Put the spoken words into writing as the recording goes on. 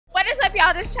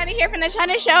y'all, this is China here from the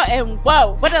China Show, and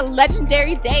whoa, what a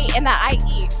legendary day in the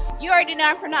IE. You already know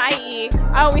I'm from the IE.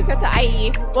 I always with the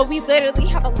IE, but we literally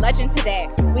have a legend today.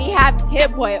 We have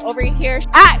Hitboy over here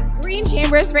at Green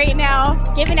Chambers right now,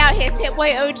 giving out his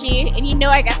Hitboy OG, and you know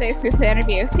I got the exclusive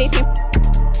interview. Stay tuned.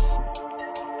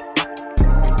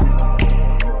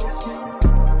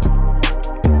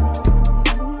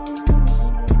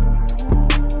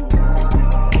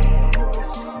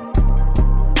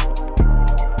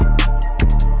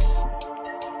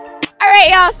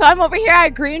 Y'all, so I'm over here at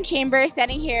Green Chambers,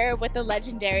 standing here with the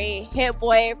legendary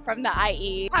Hitboy from the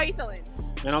IE. How are you feeling?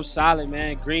 Man, I'm solid,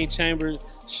 man. Green Chambers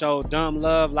showed dumb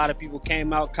love. A lot of people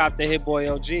came out, copped the Hitboy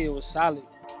OG. It was solid.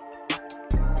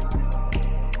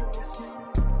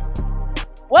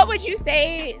 What would you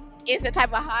say is the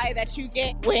type of high that you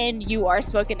get when you are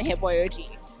smoking the Hitboy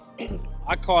OG?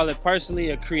 I call it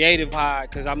personally a creative high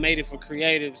because I made it for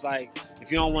creatives. Like,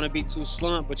 if you don't want to be too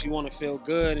slumped, but you want to feel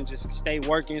good and just stay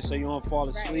working so you don't fall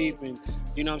asleep, and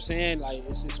you know what I'm saying? Like,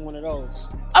 it's just one of those.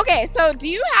 Okay, so do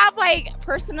you have, like,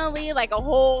 personally, like, a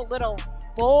whole little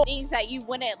bowl things that you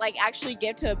wouldn't, like, actually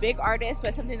give to a big artist,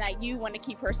 but something that you want to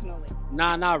keep personally?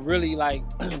 Nah, not really. Like,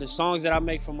 the songs that I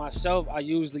make for myself, I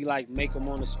usually, like, make them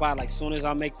on the spot. Like, soon as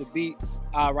I make the beat,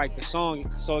 I'll write the song,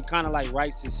 so it kind of like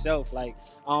writes itself. Like,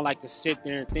 I don't like to sit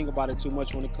there and think about it too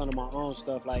much when it comes to my own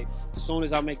stuff. Like, as soon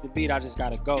as I make the beat, I just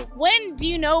gotta go. When do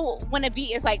you know when a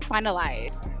beat is like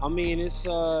finalized? I mean, it's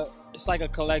like a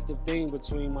collective thing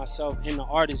between myself and the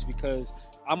artist, because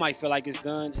I might feel like it's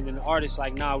done, and then the artist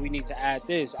like, nah, we need to add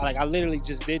this. I literally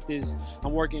just did this.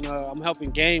 I'm working, I'm helping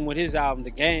Game with his album,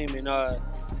 The Game, and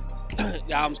the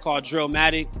album's called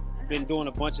Drillmatic. Been doing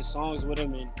a bunch of songs with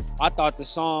him, and I thought the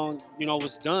song, you know,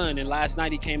 was done, and last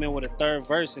night he came in with a third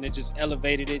verse and it just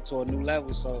elevated it to a new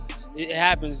level. So it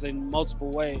happens in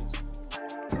multiple ways.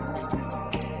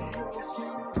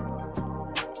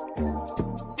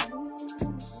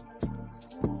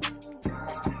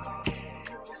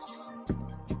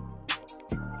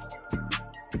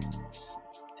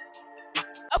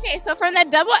 Okay, so from the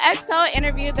Double XL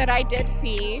interview that I did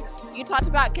see, you talked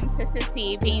about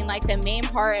consistency being like the main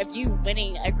part of you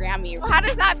winning a Grammy. How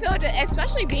does that feel,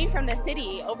 especially being from the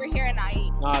city over here in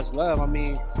IE? Nah, it's love. I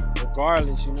mean,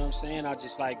 regardless, you know what I'm saying? I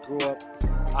just like grew up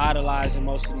idolizing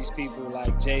most of these people,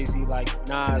 like Jay-Z, like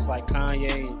Nas, like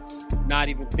Kanye, and not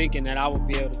even thinking that I would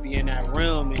be able to be in that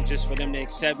realm, and just for them to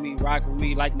accept me, rock with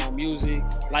me, like my music,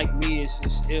 like me, it's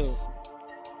just ill.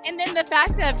 And then the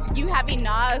fact of you having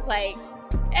Nas, like,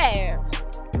 hey,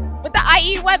 with the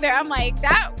IE weather, I'm like,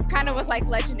 that kind of was like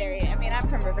legendary. I mean, I'm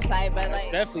from Riverside, but like,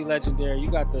 it's definitely legendary. You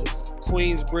got the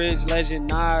Queensbridge legend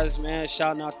Nas, man,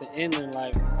 shouting out the inland.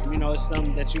 Like, you know, it's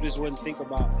something that you just wouldn't think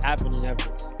about happening ever.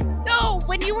 So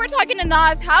when you were talking to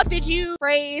Nas, how did you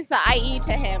phrase the IE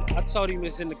to him? I told him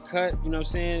it's in the cut, you know what I'm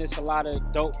saying? It's a lot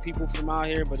of dope people from out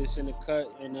here, but it's in the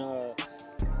cut, and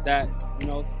that, you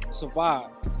know, it's a vibe.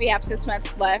 So we have 6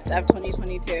 months left of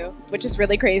 2022, which is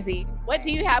really crazy. What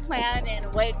do you have planned, and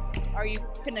what are you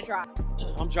finna drop?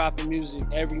 I'm dropping music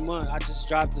every month. I just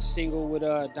dropped a single with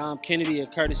Dom Kennedy, a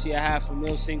courtesy of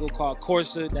 $500,000 single called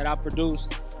Corsa that I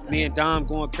produced. Me and Dom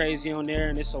going crazy on there,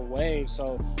 and it's a wave.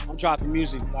 So I'm dropping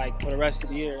music like for the rest of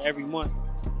the year, every month.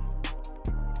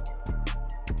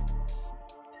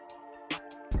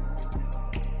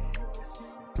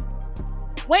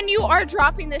 When you are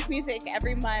dropping this music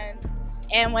every month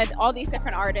and with all these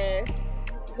different artists,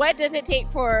 what does it take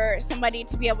for somebody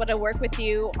to be able to work with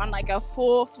you on like a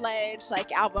full-fledged like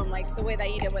album, like the way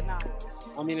that you did with Nas?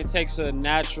 I mean, it takes a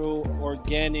natural,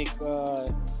 organic,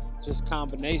 just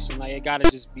combination. Like, it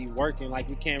gotta just be working. Like,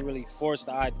 we can't really force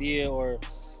the idea or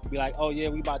be like, oh yeah,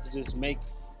 we about to just make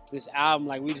this album.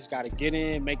 Like, we just gotta get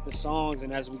in, make the songs,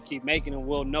 and as we keep making them,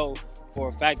 we'll know for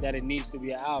a fact that it needs to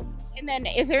be an album. And then,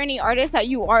 is there any artists that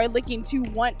you are looking to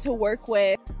want to work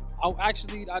with? I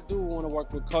do want to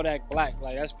work with Kodak Black.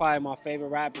 Like, that's probably my favorite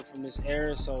rapper from this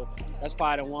era, so that's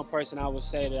probably the one person I would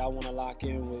say that I want to lock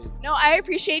in with. No, I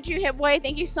appreciate you, Hitboy.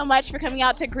 Thank you so much for coming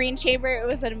out to Green Chamber. It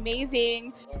was an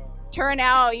amazing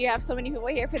turnout. You have so many people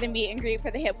here for the meet and greet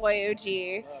for the Hitboy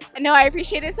OG. And no, I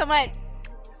appreciate it so much.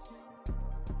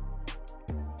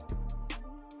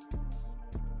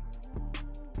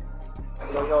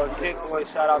 Yo, it's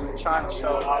Hitboy. Shout out to China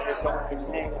Show. Out here doing the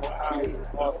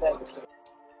thing.